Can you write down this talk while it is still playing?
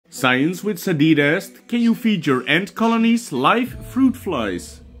Science with Sadid asked, can you feed your ant colonies live fruit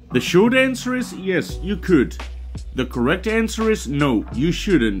flies? The short answer is yes, you could. The correct answer is no, you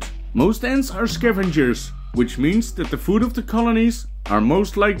shouldn't. Most ants are scavengers, which means that the food of the colonies are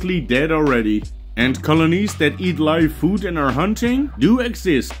most likely dead already. Ant colonies that eat live food and are hunting do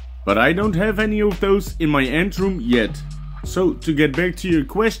exist, but I don't have any of those in my ant room yet. So to get back to your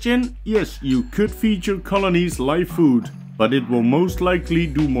question, yes, you could feed your colonies live food, but it will most likely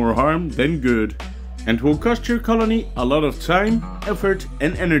do more harm than good. And will cost your colony a lot of time, effort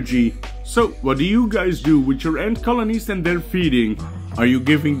and energy. So what do you guys do with your ant colonies and their feeding? Are you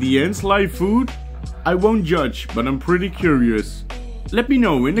giving the ants live food? I won't judge, but I'm pretty curious. Let me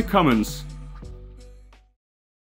know in the comments.